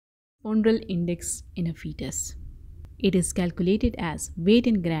Ponderal index in a fetus. It is calculated as weight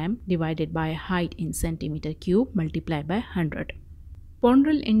in gram divided by height in centimeter cube multiplied by 100.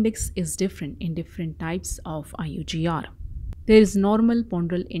 Ponderal index is different in different types of IUGR. There is normal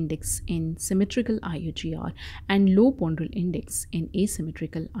ponderal index in symmetrical IUGR and low ponderal index in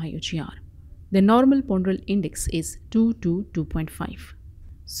asymmetrical IUGR. The normal ponderal index is 2 to 2.5.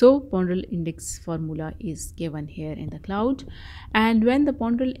 So ponderal index formula is given here in the cloud, and when the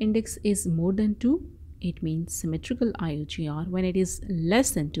ponderal index is more than 2, it means symmetrical IUGR. When it is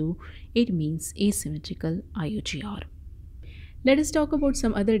less than 2, it means asymmetrical IUGR. Let us talk about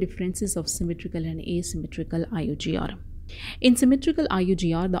some other differences of symmetrical and asymmetrical IUGR. In symmetrical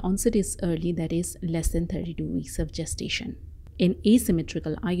IUGR, the onset is early, that is less than 32 weeks of gestation. In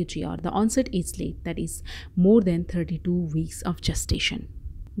asymmetrical IUGR, the onset is late, that is more than 32 weeks of gestation.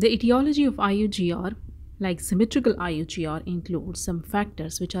 The etiology of IUGR, like symmetrical IUGR, includes some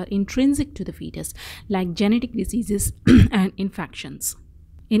factors which are intrinsic to the fetus, like genetic diseases and infections.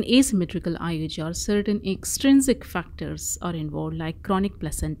 In asymmetrical IUGR, certain extrinsic factors are involved, like chronic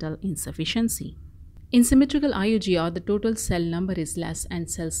placental insufficiency. In symmetrical IUGR, the total cell number is less and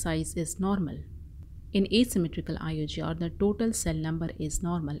cell size is normal. In asymmetrical IUGR, the total cell number is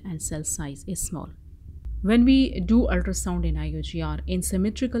normal and cell size is small. When we do ultrasound in IUGR, in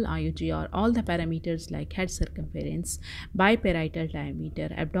symmetrical IUGR, all the parameters like head circumference, biparietal diameter,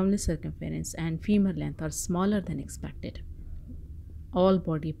 abdominal circumference, and femur length are smaller than expected. All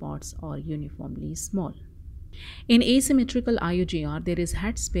body parts are uniformly small. In asymmetrical IUGR, there is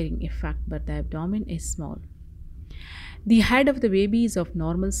head sparing effect, but the abdomen is small. The head of the baby is of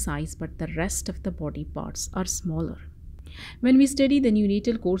normal size, but the rest of the body parts are smaller. When we study the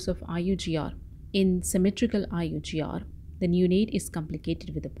neonatal course of IUGR, in symmetrical IUGR, the neonate is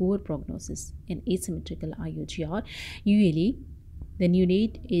complicated with a poor prognosis. In asymmetrical IUGR, usually the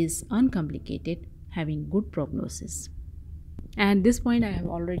neonate is uncomplicated, having good prognosis. And this point I have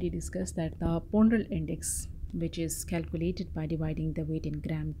already discussed, that the ponderal index, which is calculated by dividing the weight in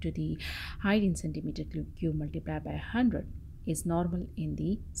gram to the height in centimeter cube multiplied by 100, is normal in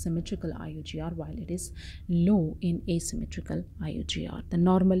the symmetrical IUGR, while it is low in asymmetrical IUGR. The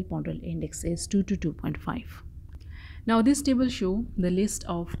normal ponderal index is 2 to 2.5. Now this table shows the list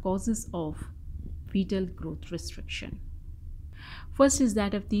of causes of fetal growth restriction. First is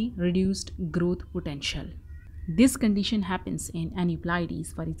that of the reduced growth potential. This condition happens in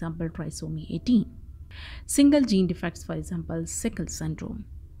aneuploidies, for example trisomy 18. Single gene defects, for example sickle syndrome.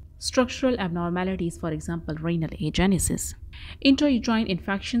 Structural abnormalities, for example renal agenesis. Intrauterine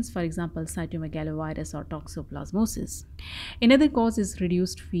infections, for example cytomegalovirus or toxoplasmosis. Another cause is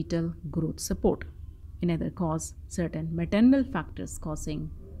reduced fetal growth support. Another cause, certain maternal factors causing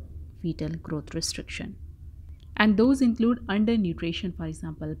fetal growth restriction. And those include undernutrition, for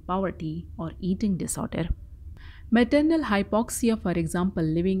example poverty or eating disorder. Maternal hypoxia, for example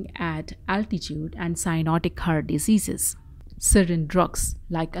living at altitude, and cyanotic heart diseases. Certain drugs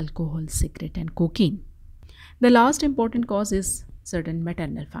like alcohol, cigarette, and cocaine. The last important cause is certain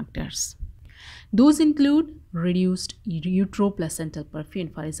maternal factors. Those include reduced uteroplacental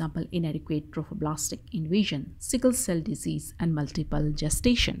perfusion, for example inadequate trophoblastic invasion, sickle cell disease, and multiple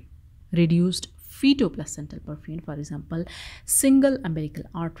gestation. Reduced fetoplacental perfusion, for example single umbilical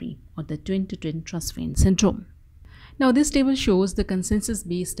artery or the twin-to-twin trust vein syndrome. Now this table shows the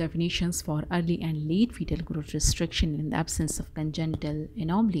consensus-based definitions for early and late fetal growth restriction in the absence of congenital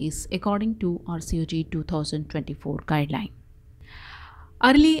anomalies according to RCOG 2024 guideline.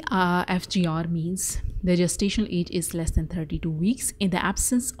 Early FGR means the gestational age is less than 32 weeks in the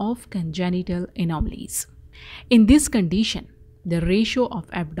absence of congenital anomalies. In this condition, the ratio of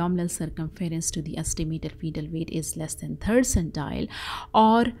abdominal circumference to the estimated fetal weight is less than 3rd centile,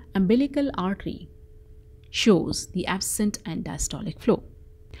 or umbilical artery shows the absent and diastolic flow,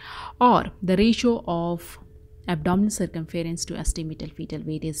 or the ratio of abdominal circumference to estimated fetal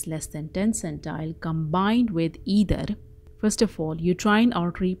weight is less than 10th centile, combined with either, first of all, uterine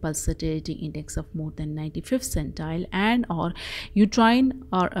artery pulsatility index of more than 95th centile, and or uterine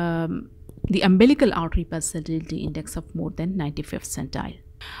or the umbilical artery pulsatility index of more than 95th centile.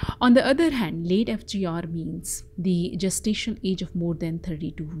 On the other hand, late FGR means the gestational age of more than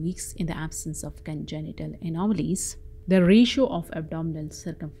 32 weeks in the absence of congenital anomalies. The ratio of abdominal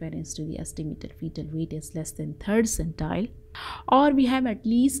circumference to the estimated fetal weight is less than 3rd centile, or we have at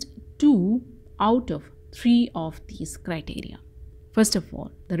least 2 out of 3 of these criteria. First of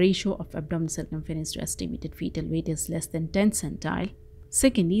all, the ratio of abdominal circumference to estimated fetal weight is less than 10th centile.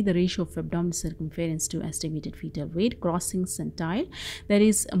 Secondly, the ratio of abdominal circumference to estimated fetal weight crossing centile, that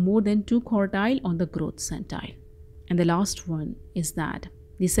is more than 2 quartile on the growth centile. And the last one is that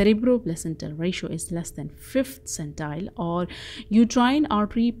The cerebroplacental ratio is less than 5th centile, or uterine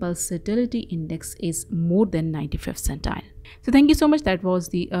artery pulsatility index is more than 95th centile. So thank you so much. That was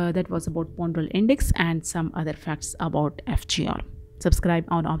about ponderal index and some other facts about FGR. Subscribe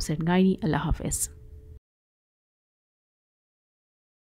on Obstetrics and Gynaecology. Allah Hafiz.